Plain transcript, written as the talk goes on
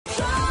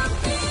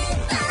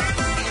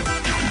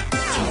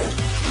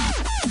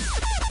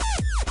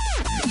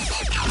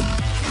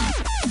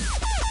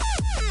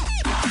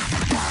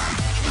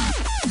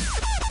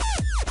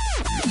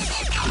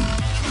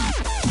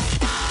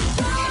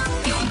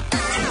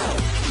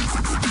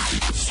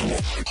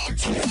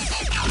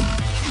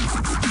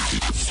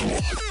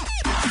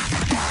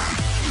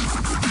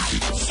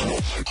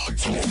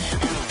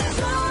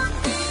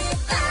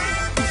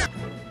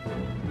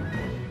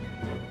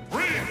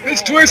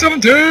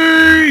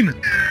2017!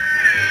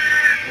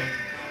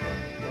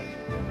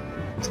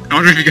 I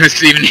wonder if you guys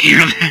could even hear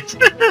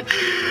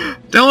that.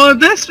 Download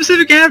that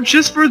specific app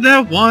just for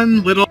that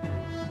one little...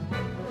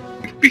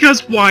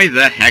 Because why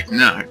the heck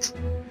not?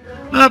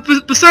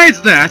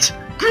 Besides that,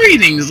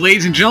 greetings,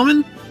 ladies and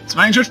gentlemen. It's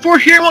my George 4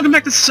 here, and welcome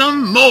back to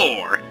some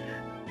more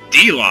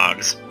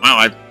D-Logs.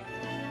 Wow,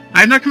 I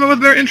have not come up with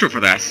a better intro for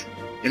that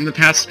in the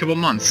past couple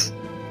months.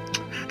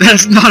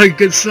 That's not a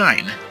good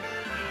sign.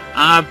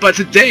 But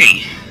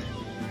today,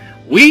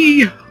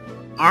 we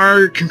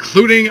are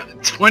concluding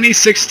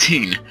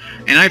 2016,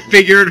 and I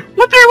figured,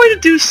 what better way to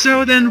do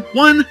so than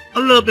one, a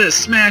little bit of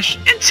Smash,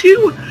 and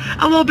two,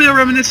 a little bit of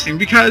reminiscing,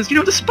 because, you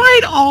know,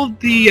 despite all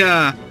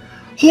the,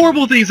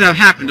 horrible things that have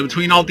happened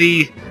between all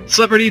the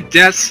celebrity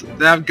deaths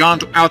that have gone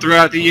out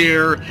throughout the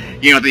year,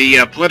 you know,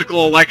 the,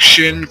 political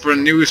election for a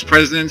new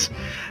president,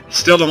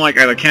 still don't like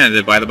either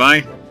candidate, by the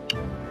by,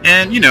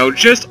 and, you know,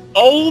 just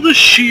all the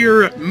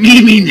sheer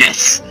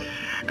meminess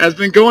has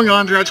been going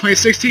on throughout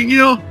 2016, you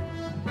know,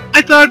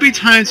 I thought it'd be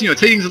times, you know,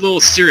 taking things a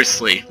little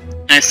seriously.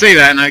 And I say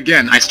that, and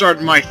again, I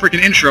started my freaking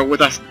intro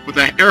with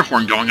an air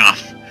horn going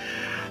off.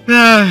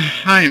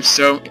 I am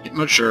so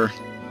immature.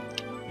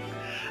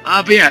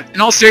 But yeah,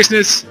 in all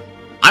seriousness,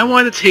 I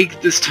wanted to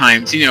take this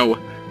time to, you know,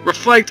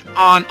 reflect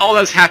on all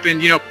that's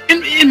happened, you know,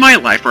 in my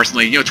life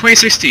personally. You know,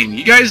 2016.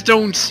 You guys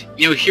don't,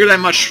 you know, hear that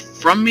much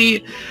from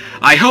me.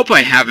 I hope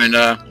I haven't,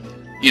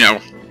 you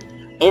know,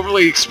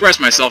 overly expressed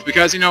myself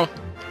because, you know,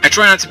 I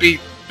try not to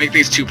make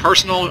things too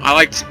personal. I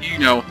like to, you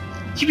know,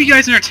 keep you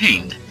guys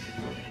entertained.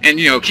 And,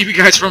 you know, keep you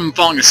guys from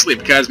falling asleep,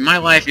 because my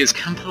life is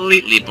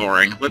completely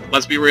boring.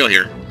 Let's be real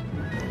here.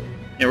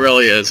 It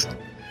really is.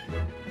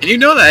 And you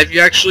know that if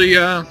you actually,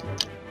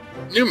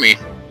 knew me.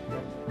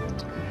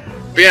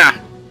 But yeah,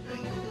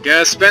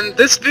 gonna spend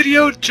this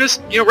video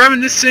just, you know,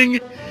 reminiscing,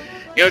 you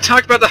know,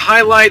 talk about the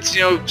highlights,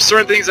 you know,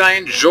 certain things I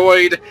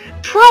enjoyed.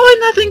 Probably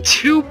nothing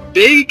too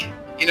big.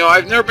 You know,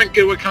 I've never been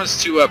good when it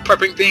comes to,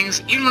 prepping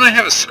things. Even when I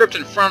have a script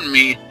in front of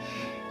me,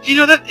 you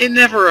know, that it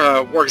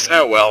never, works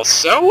out well.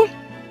 So,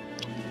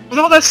 with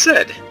all that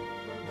said,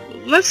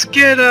 let's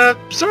get,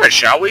 started,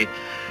 shall we?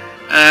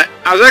 I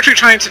was actually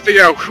trying to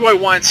figure out who I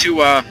want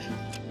to,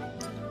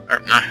 or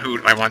not who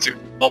I want to.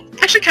 Well,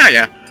 actually, kinda,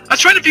 yeah. I was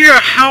trying to figure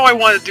out how I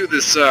want to do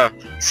this,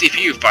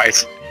 CPU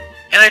fight.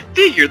 And I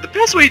figured the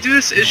best way to do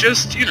this is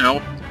just, you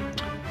know,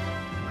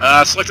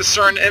 select a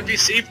certain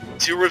NPC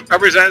to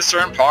represent a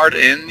certain part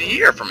in the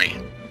year for me.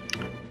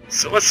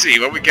 So let's see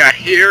what we got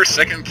here.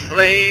 Second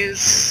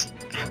place.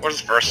 What is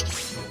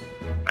first?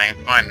 I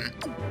can find him.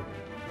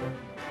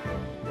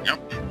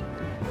 Nope.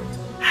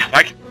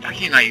 Why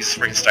can't I use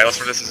freaking stylus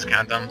for this? This is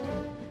kind of dumb.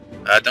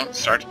 Don't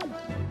start.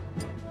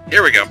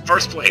 Here we go.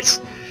 First place.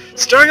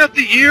 Starting out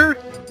the year,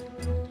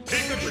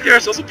 we get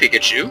ourselves a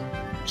Pikachu.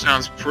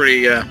 Sounds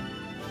pretty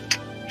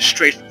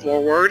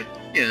straightforward.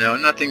 You know,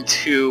 nothing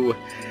too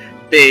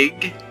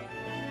big.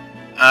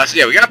 So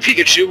yeah, we got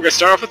Pikachu. We're gonna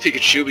start off with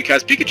Pikachu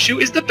because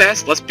Pikachu is the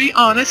best. Let's be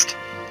honest.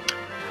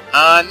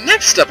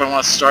 Next up, I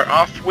want to start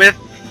off with.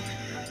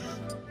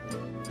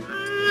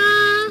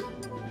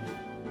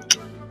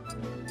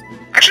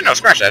 Actually, no,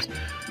 scratch that.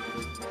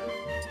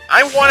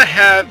 I want to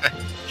have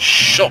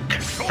Shulk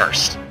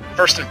first.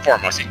 First and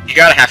foremost, you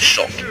gotta have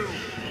Shulk.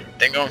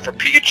 Then going for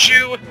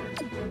Pikachu.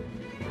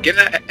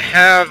 Gonna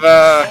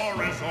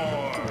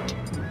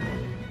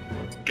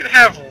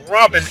have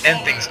Robin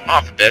end things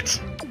off a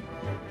bit.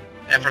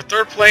 And for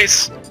third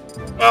place,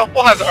 well,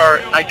 we'll have our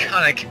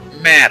iconic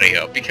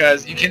Mario,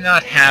 because you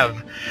cannot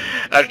have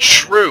a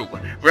true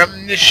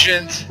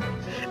reminiscent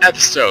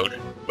episode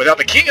without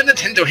the king of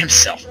Nintendo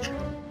himself.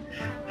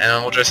 And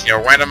then we'll just, you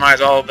know,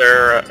 randomize all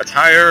their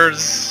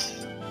attires.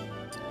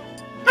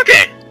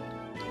 Okay.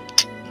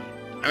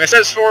 I'm gonna set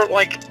this for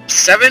like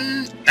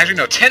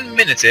 10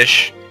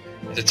 minutes-ish.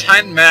 It's a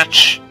timed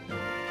match.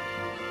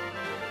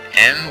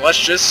 And let's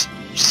just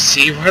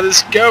see where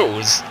this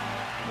goes.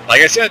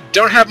 Like I said,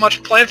 don't have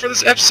much planned for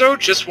this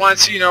episode, just wanted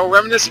to, you know,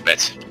 reminisce a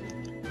bit.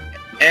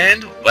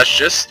 And let's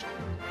just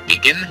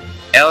begin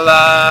el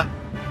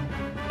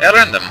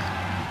random.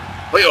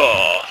 But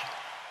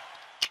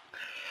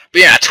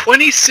yeah,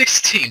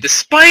 2016,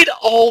 despite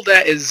all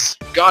that is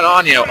gone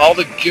on, you know, all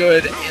the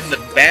good and the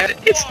bad,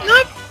 it's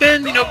not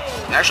been, you know,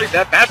 actually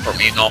that bad for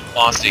me in all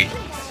honesty.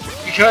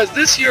 Because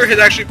this year has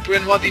actually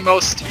been one of the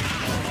most,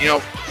 you know,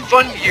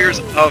 fun years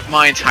of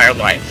my entire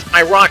life,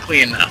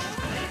 ironically enough.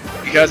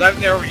 Because I've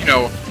never, you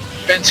know,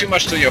 been too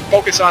much to, you know,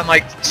 focus on,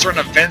 like, certain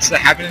events that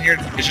happen in here.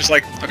 It's just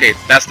like, okay,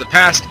 that's the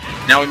past,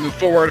 now we move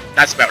forward,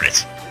 that's about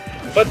it.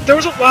 But there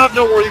was a lot of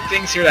noteworthy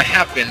things here that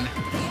happened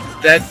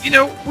that, you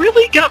know,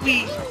 really got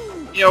me,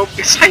 you know,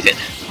 excited.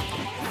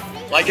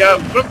 Like,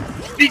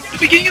 the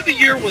beginning of the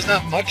year was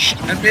not much,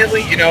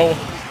 admittedly, you know.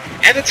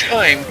 At the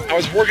time, I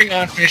was working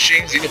on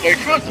finishing Xenoblade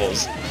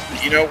Chronicles,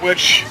 you know,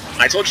 which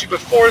I told you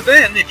before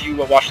then, if you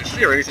watched the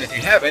series, and if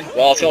you haven't,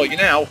 well, I'll tell you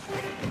now.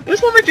 It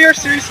was one of my favorite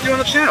series to do on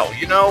the channel,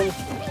 you know?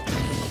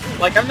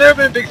 Like, I've never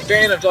been a big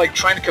fan of, like,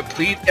 trying to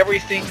complete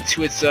everything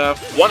to its,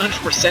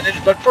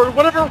 100%, but for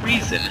whatever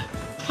reason,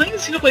 playing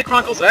Xenoblade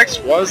Chronicles X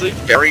was a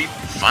very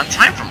fun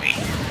time for me.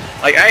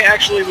 Like, I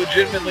actually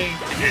legitimately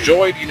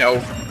enjoyed, you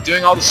know,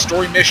 doing all the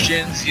story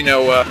missions, you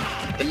know,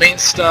 the main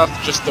stuff,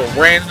 just the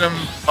random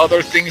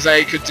other things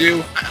I could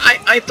do.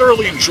 I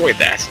thoroughly enjoyed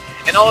that,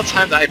 and all the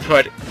time that I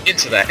put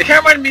into that. It kind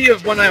of reminded me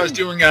of when I was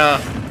doing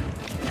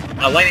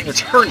Lightning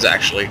Returns,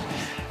 actually,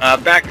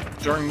 back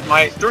during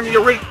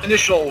the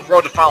initial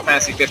road to Final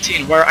Fantasy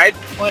 15, where I'd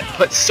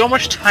put so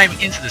much time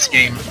into this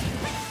game,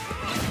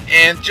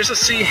 and just to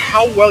see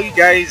how well you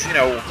guys, you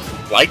know,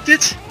 liked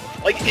it,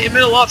 like, it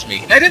meant a lot to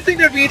me. And I didn't think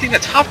there'd be anything to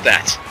top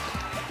that.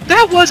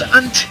 That was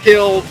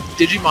until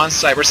Digimon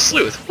Cyber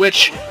Sleuth,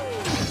 which,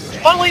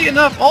 funnily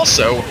enough,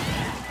 also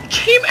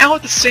came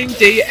out the same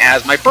day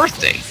as my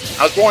birthday.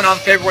 I was born on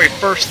February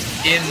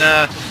 1st in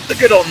the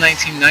good old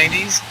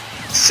 1990s,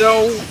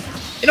 so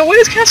in a way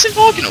it's kind of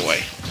symbolic in a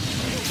way.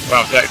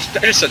 Well, I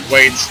just said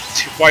ways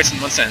twice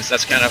in one sentence.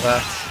 That's kind of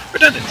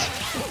redundant.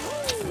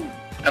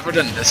 I've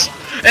redundant this.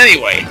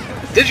 Anyway,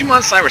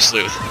 Digimon Cyber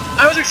Sleuth.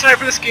 I was excited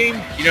for this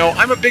game. You know,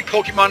 I'm a big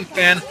Pokemon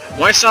fan.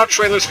 When I saw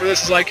trailers for this,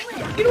 I was like,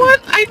 you know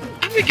what? I'm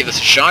gonna give this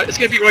a shot. It's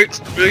gonna be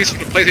released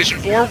for the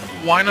PlayStation 4.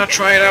 Why not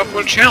try it out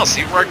for the channel,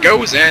 see where it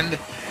goes? And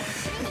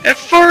at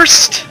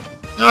first,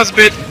 I was a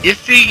bit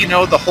iffy. You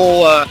know, the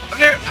whole.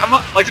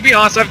 Like, to be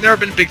honest, I've never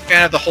been a big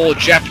fan of the whole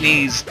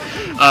Japanese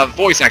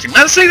voice acting.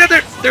 Not to say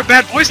that they're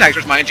bad voice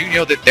actors, mind you. You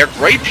know that they're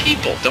great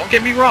people. Don't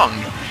get me wrong.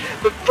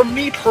 But for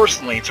me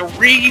personally, to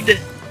read,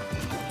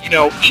 you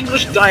know,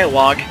 English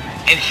dialogue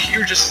and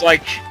hear just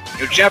like,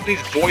 you know, Japanese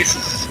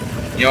voices,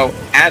 you know,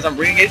 as I'm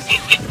reading it,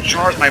 it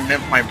jars my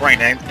brain,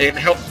 and it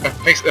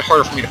makes it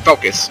harder for me to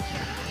focus.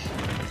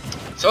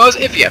 So I was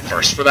iffy at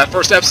first for that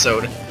first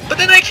episode, but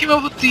then I came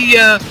up with the,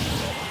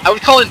 I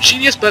would call it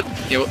genius, but,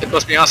 you know,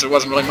 let's be honest, it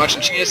wasn't really much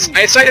ingenious.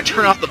 I decided to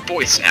turn off the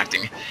voice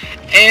acting,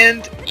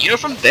 and, you know,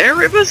 from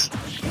there, it was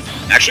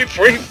actually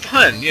pretty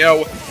fun. You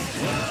know,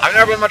 I've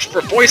never been much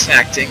for voice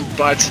acting,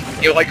 but,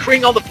 you know, like,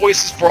 creating all the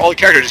voices for all the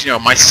characters, you know,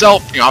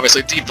 myself, you know,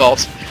 obviously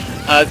default,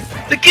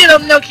 the kid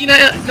of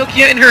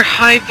Nokia in her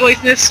high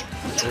voiceness,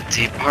 to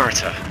deep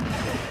Arta,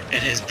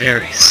 in his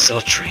very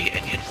sultry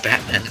and yet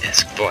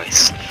Batman-esque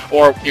voice,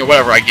 or, you know,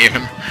 whatever I gave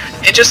him,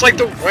 and just, like,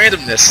 the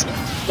randomness,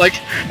 like,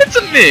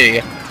 it's me,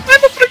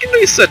 I'm a freaking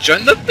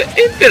Lisa-chan, the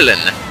villain,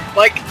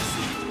 like,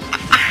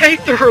 I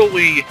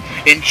thoroughly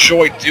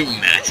enjoyed doing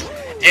that,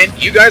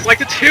 and you guys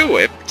liked it too.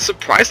 It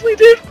surprisingly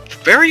did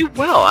very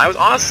well. I was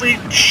honestly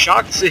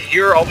shocked to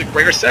hear all the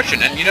great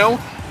reception, and, you know,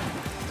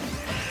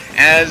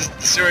 as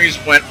the series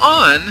went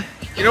on,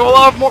 you know, a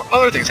lot of more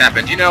other things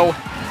happened. You know,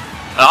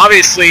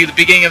 obviously, the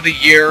beginning of the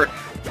year,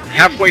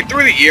 halfway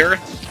through the year,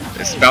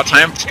 it's about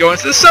time to go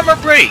into the summer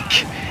break.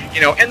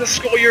 You know, end the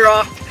school year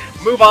off,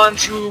 move on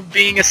to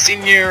being a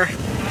senior,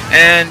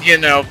 and, you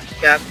know,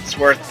 that's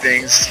where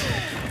things,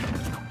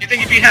 you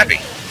think you'd be happy.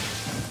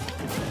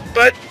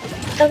 But,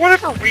 for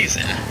whatever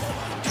reason,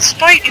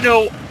 despite, you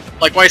know,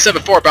 like what I said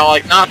before about,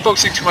 like, not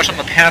focusing too much on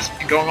the past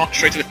and going on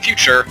straight to the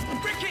future,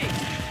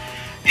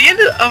 the end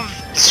of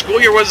the school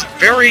year was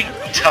very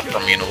tough for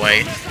me in a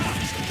way.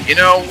 You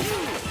know,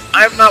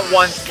 I'm not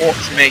one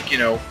to make, you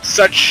know,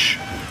 such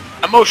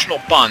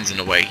emotional bonds in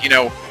a way. You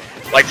know,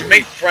 like, to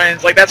make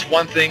friends, like, that's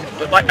one thing,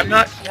 but, like, I'm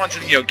not one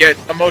to, you know, get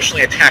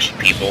emotionally attached to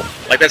people.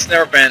 Like, that's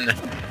never been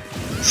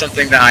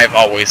something that I've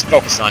always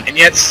focused on, and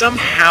yet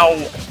somehow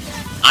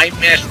I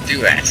managed to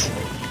do that.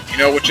 You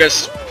know, with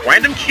just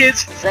random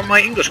kids from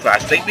my English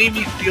class. They made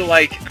me feel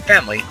like a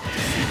family,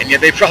 and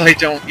yet they probably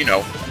don't, you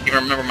know,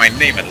 even remember my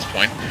name at this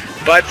point.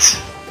 But,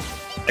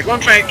 like, what I'm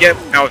trying to get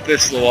out with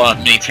this little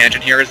mini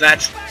tangent here is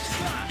that,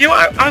 you know,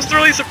 I was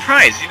thoroughly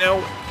surprised. You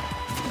know,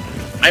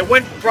 I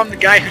went from the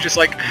guy who just,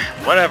 like,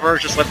 whatever,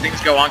 just let things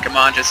go on, come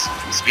on, just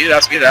speed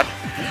it up,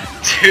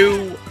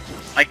 to,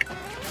 like,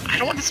 I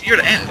don't want this year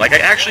to end. Like, I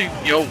actually,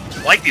 you know,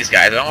 like these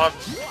guys. I don't want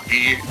to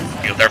be,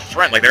 you know, their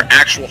friend, like their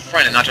actual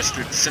friend, and not just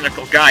the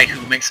cynical guy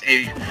who makes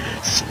a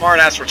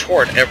smart-ass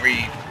retort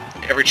every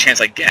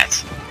chance I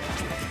get.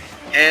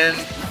 And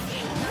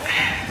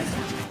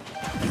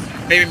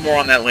maybe more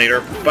on that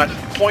later, but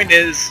the point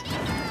is,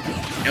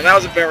 you know, that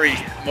was a very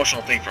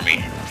emotional thing for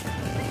me.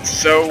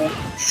 So,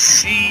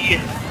 see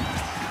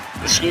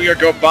the school year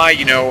go by,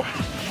 you know,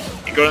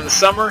 and go in the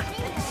summer,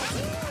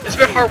 it's a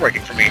bit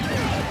heartbreaking for me.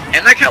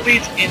 And that kind of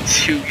leads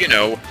into, you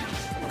know,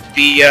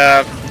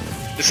 the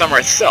summer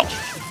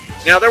itself.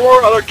 Now, there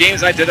were other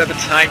games I did at the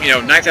time, you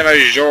know, Night Time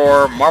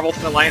Azure, Marvel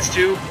Ultimate Alliance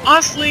 2.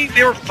 Honestly,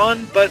 they were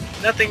fun, but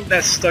nothing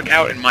that stuck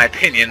out in my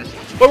opinion.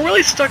 What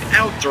really stuck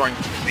out during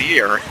the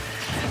year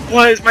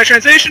was my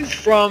transition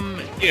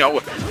from, you know,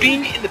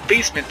 being in the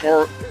basement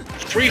for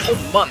 3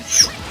 whole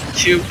months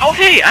to, oh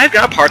hey, I've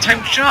got a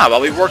part-time job.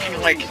 I'll be working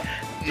like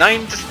 9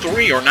 to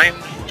 3 or 9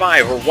 to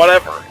 5 or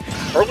whatever.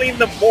 Early in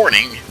the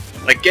morning,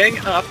 like getting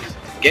up,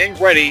 getting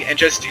ready, and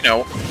just, you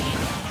know,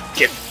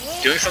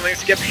 doing something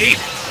to get paid.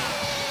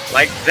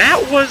 Like, that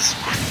was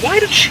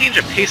quite a change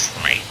of pace for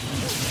me.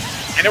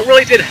 And it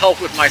really did help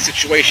with my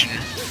situation,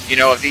 you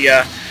know, of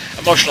the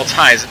emotional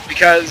ties,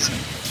 because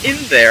in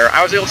there,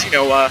 I was able to, you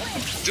know,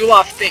 do a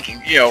lot of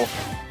thinking, you know.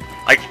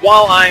 Like,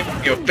 while I'm,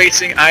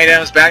 facing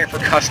items, bagging for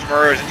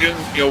customers, and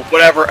doing,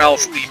 whatever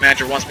else the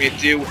manager wants me to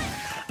do,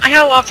 I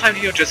had a lot of time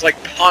to, just, like,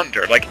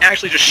 ponder, like,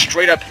 actually just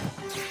straight up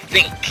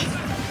think.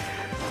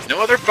 No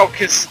other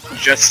focus,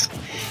 just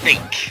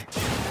think.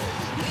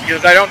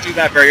 Because I don't do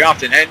that very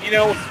often, and,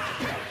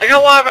 I got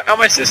a lot on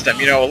my system,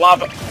 a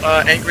lot of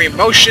angry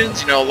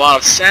emotions, a lot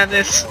of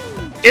sadness.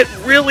 It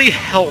really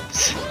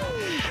helped.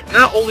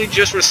 Not only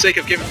just for the sake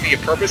of giving me a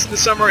purpose in the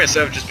summer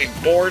instead of just being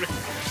bored,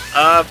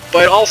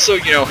 but also,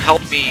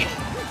 helped me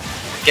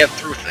get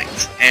through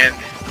things. And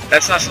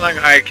that's not something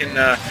I can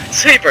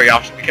say very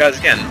often because,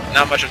 again,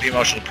 not much of the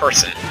emotional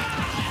person.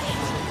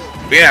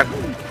 But yeah,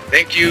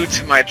 thank you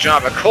to my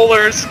job at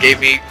Kohler's.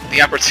 Gave me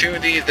the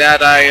opportunity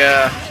that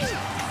I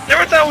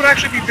never thought would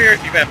actually be very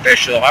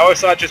beneficial. I always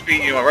thought it'd just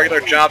be, a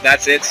regular job,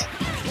 that's it.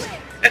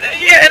 And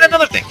yeah, and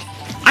another thing.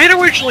 I had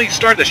originally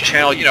started this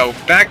channel,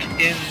 back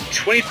in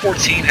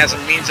 2014 as a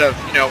means of,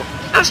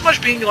 not so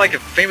much being like a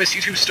famous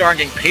YouTube star and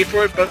getting paid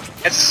for it, but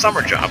as a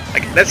summer job.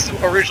 Like, that's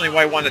originally what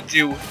I wanted to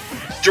do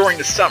during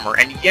the summer,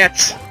 and yet,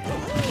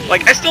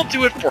 like, I still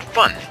do it for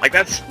fun. Like,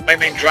 that's my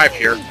main drive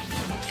here.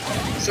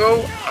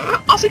 So,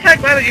 I'm also kind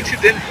of glad that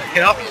YouTube didn't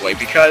hit off in a way,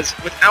 because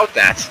without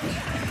that,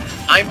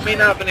 I may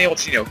not have been able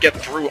to, get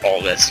through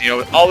all this.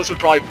 All this would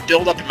probably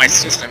build up in my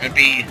system and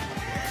be,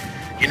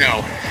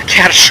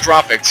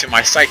 catastrophic to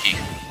my psyche.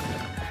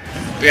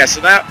 But yeah,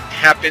 so that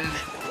happened.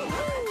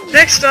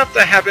 Next up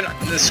that happened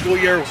in the school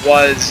year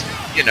was,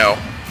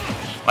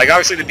 like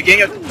obviously the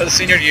beginning of the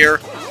senior year,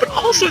 but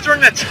also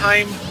during that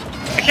time,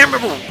 I can't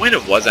remember when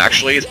it was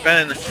actually. It's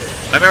been,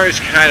 my memory's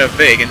kind of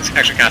vague, and it's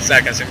actually kind of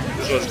sad because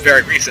this was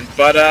very recent.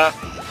 But,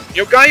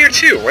 God Year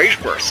 2,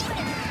 Rage Burst.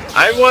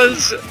 I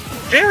was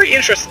very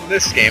interested in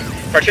this game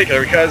in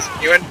particular because,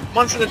 in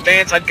months in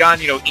advance I'd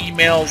gotten,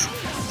 emails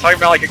talking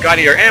about like a God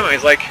Year anime.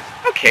 It's like,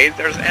 okay,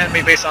 there's an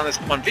anime based on this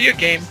one video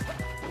game.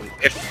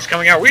 If it's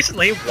coming out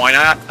recently, why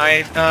not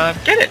I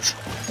get it?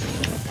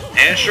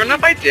 And sure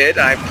enough, I did.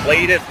 I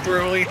played it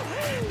thoroughly.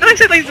 Not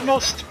exactly the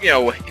most,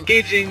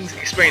 engaging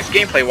experience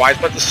gameplay-wise,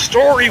 but the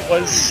story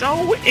was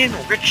so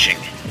enriching.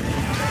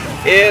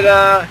 It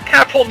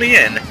kind of pulled me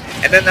in.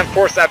 And then, of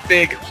course, that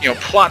big,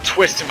 plot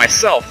twist in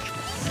myself,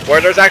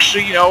 where there's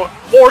actually,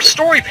 more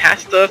story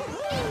past the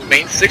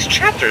main 6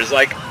 chapters.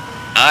 Like,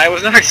 I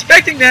was not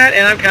expecting that,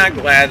 and I'm kind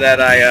of glad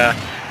that I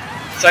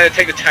decided to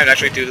take the time to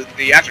actually do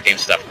the after-game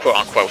stuff,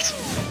 quote-unquote.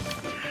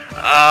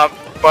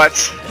 But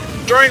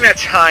during that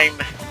time,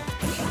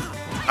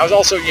 I was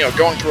also,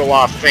 going through a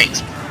lot of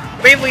things.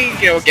 Mainly,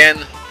 again,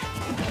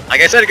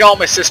 like I said, I got all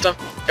my system,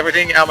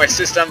 everything out of my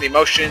system, the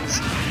emotions,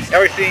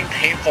 everything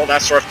painful,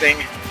 that sort of thing.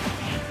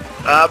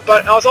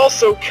 But I was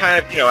also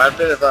kind of, at a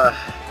bit of a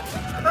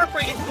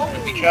heartbreaking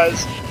moment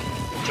because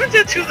it turns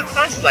out 2 of the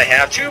classes I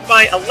have, 2 of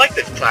my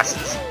elective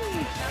classes,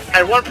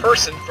 had one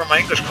person from my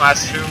English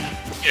class who,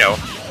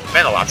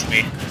 meant a lot to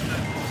me.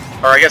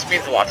 Or I guess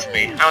means a lot to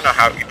me. I don't know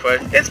how you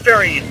put it. It's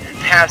very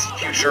past,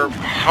 future,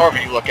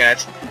 however you look at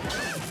it.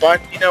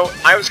 But,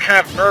 I was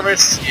kind of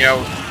nervous,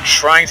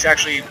 trying to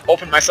actually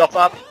open myself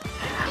up.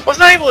 Was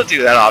not able to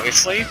do that,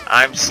 obviously.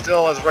 I'm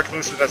still as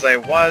reclusive as I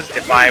was.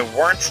 If I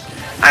weren't,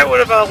 I would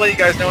have let you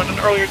guys know in an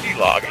earlier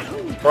D-log.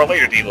 Or a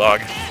later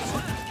D-log.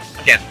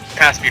 Again,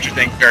 past, future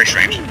thing, very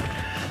strange.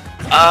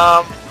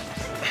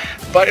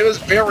 But it was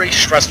very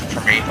stressful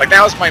for me. Like,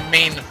 that was my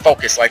main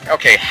focus. Like,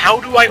 okay,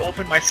 how do I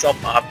open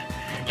myself up,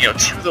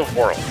 to the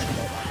world?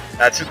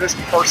 To this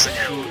person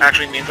who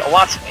actually means a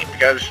lot to me,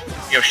 because,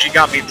 she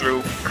got me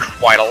through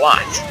quite a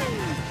lot.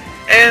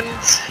 And,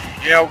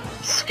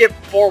 skip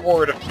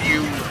forward a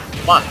few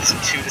months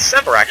to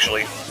December,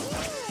 actually,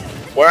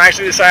 where I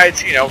actually decided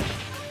to,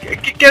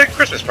 get a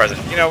Christmas present.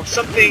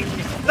 Something,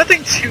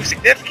 nothing too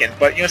significant,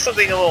 but,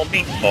 something a little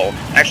meaningful.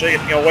 Actually,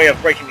 a way of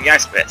breaking the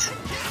ice a bit.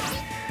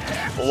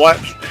 What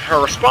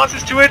her response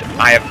is to it,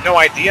 I have no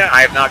idea.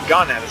 I have not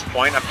gotten at this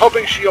point. I'm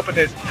hoping she opened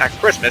it at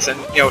Christmas, and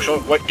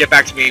she'll get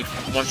back to me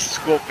once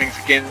school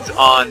begins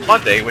on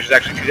Monday, which is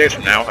actually 2 days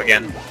from now.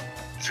 Again,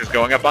 this is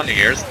going up on New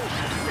Year's.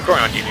 Going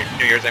on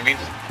New Year's, I mean.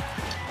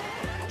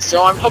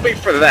 So I'm hoping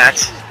for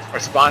that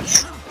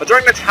response. But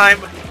during the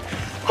time,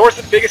 of course,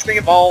 the biggest thing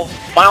of all,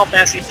 Final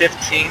Fantasy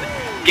 15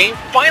 game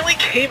finally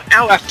came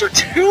out after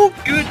 2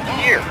 good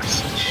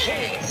years.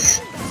 Jeez.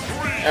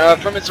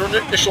 From its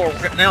initial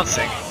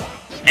announcing.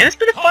 And it's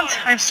been a fun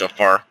time so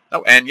far.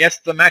 Oh, and yes,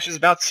 the match is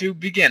about to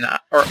begin, end.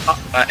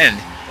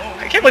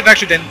 I can't believe I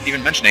actually didn't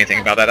even mention anything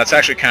about that. That's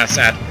actually kind of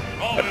sad.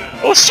 But,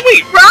 oh,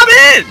 sweet!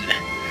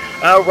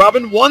 Robin!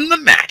 Robin won the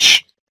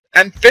match.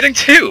 And fitting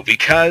too,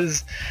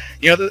 because,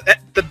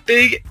 the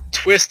big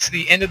twist to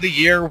the end of the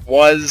year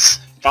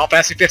was Final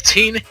Fantasy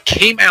 15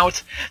 came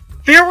out.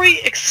 Very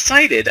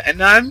excited,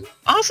 and I'm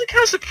honestly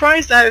kind of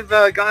surprised that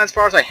I've gone as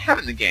far as I have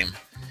in the game.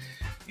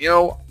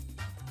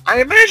 I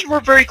imagine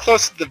we're very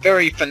close to the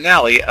very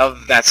finale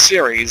of that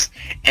series,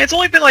 and it's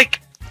only been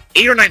like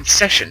 8 or 9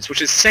 sessions,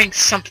 which is saying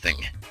something.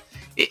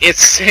 It's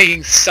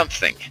saying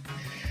something.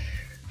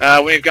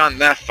 When we've gone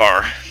that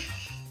far.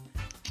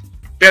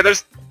 Yeah, I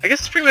guess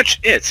that's pretty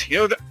much it.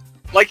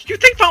 like,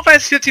 you'd think Final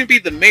Fantasy 15 would be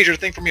the major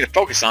thing for me to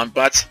focus on,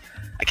 but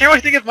I can't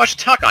really think of much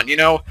to talk on, you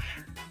know?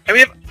 I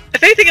mean,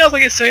 if anything else, I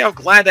can say I'm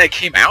glad that it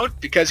came out,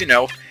 because, you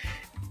know,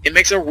 it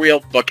makes a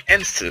real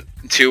bookend to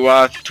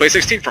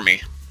 2016 for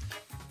me.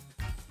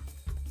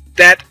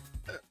 That,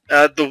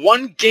 the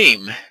one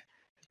game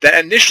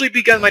that initially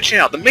began my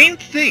channel, the main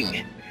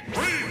thing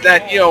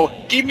that, you know,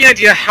 gave me an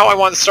idea how I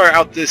want to start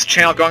out this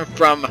channel, going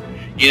from,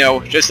 you know,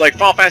 just like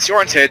Final Fantasy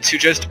oriented to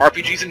just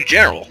RPGs in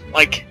general.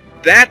 Like,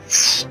 that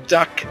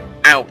stuck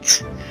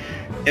out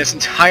in this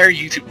entire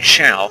YouTube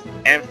channel,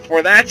 and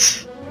for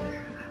that,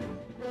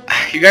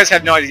 you guys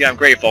have no idea I'm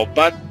grateful,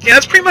 but yeah,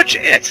 that's pretty much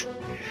it.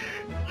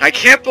 I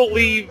can't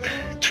believe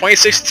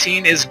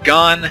 2016 is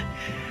gone,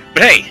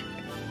 but hey,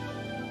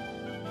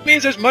 it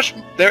means there's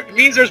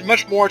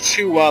much more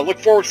to look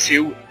forward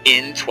to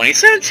in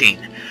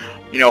 2017.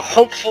 You know,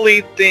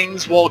 hopefully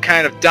things will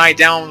kind of die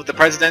down with the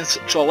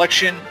presidential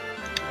election.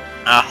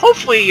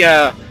 Hopefully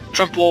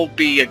Trump will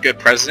be a good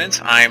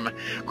president. I'm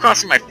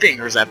crossing my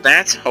fingers at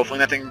that. Hopefully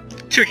nothing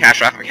too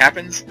catastrophic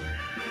happens.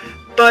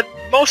 But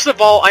most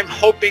of all, I'm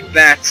hoping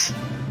that,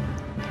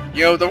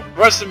 you know, the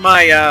rest of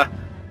my,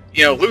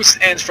 you know, loose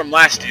ends from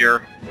last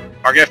year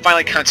are going to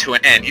finally come to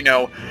an end. You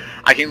know,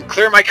 I can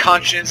clear my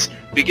conscience,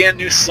 begin a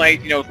new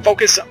slate, you know,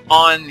 focus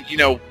on, you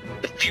know,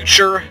 the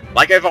future,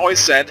 like I've always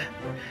said,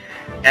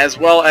 as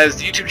well as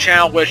the YouTube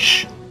channel,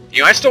 which,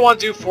 you know, I still want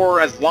to do for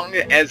as long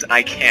as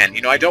I can.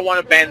 You know, I don't want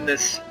to abandon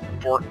this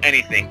for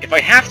anything. If I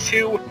have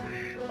to,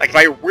 like, if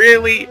I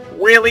really,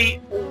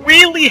 really,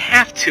 really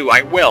have to,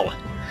 I will.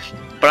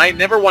 But I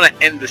never want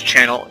to end this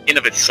channel in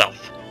of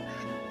itself.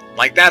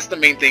 Like, that's the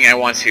main thing I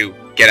want to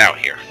get out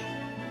here.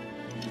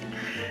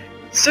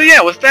 So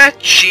yeah, with that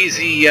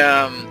cheesy,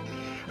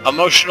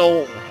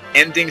 emotional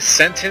ending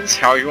sentence,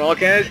 however you want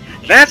to look at it,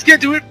 that's gonna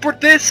do it for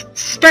this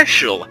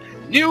special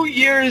New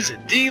Year's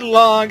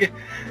D-Log.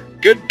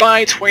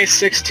 Goodbye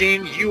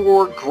 2016, you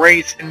were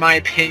great in my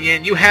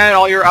opinion. You had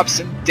all your ups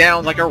and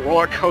downs like a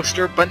roller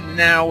coaster, but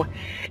now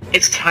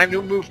it's time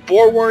to move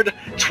forward.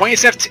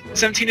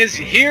 2017 is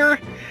here.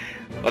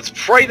 Let's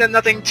pray that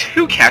nothing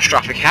too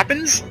catastrophic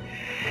happens,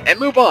 and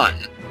move on.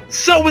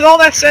 So with all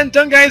that said and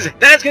done, guys,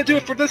 that's going to do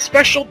it for this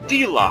special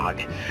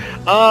D-Log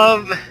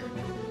of,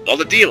 well,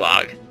 the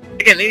D-Log.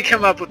 Again, I need to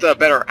come up with a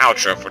better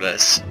outro for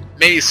this.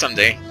 Maybe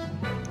someday.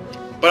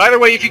 But either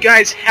way, if you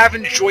guys have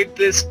enjoyed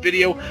this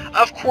video,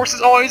 of course,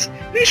 as always,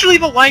 make sure to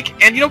leave a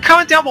like and, you know,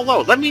 comment down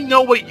below. Let me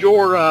know what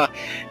your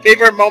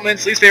favorite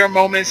moments, least favorite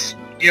moments,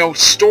 you know,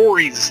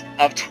 stories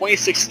of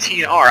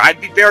 2016 are.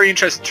 I'd be very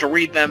interested to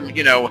read them,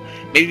 you know,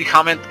 maybe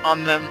comment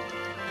on them.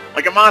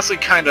 Like, I'm honestly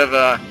kind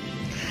of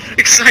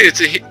excited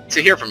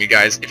to hear from you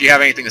guys if you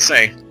have anything to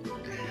say.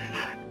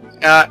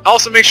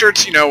 Also, make sure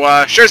to, you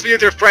know, share this video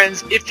with your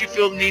friends if you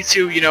feel the need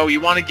to. You know,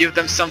 you want to give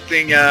them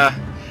something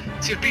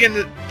to begin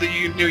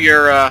the new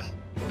year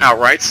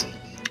outright.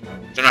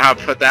 Don't know how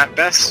to put that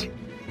best.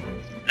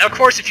 And of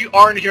course, if you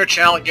are new to our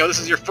channel, you know, this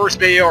is your first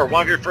video or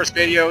one of your first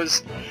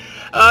videos,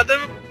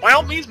 then by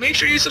all means, make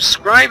sure you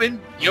subscribe and,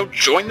 you know,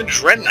 join the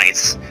Dread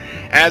Knights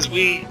as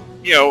we,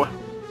 you know,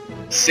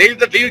 save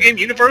the video game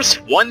universe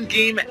one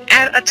game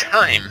at a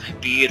time.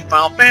 Be it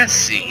Final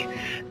Fantasy,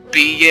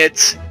 be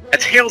it a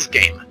Tales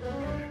game,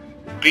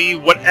 be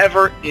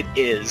whatever it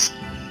is.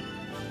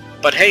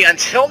 But hey,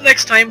 until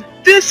next time,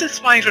 this is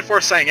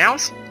Spine24 signing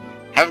out.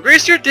 Have a great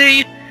rest of your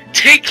day,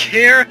 take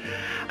care,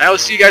 I will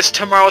see you guys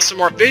tomorrow with some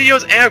more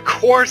videos, and of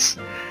course,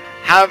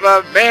 have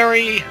a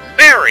merry,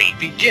 merry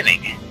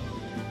beginning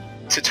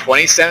to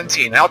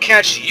 2017. I'll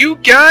catch you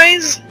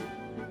guys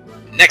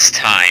next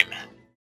time.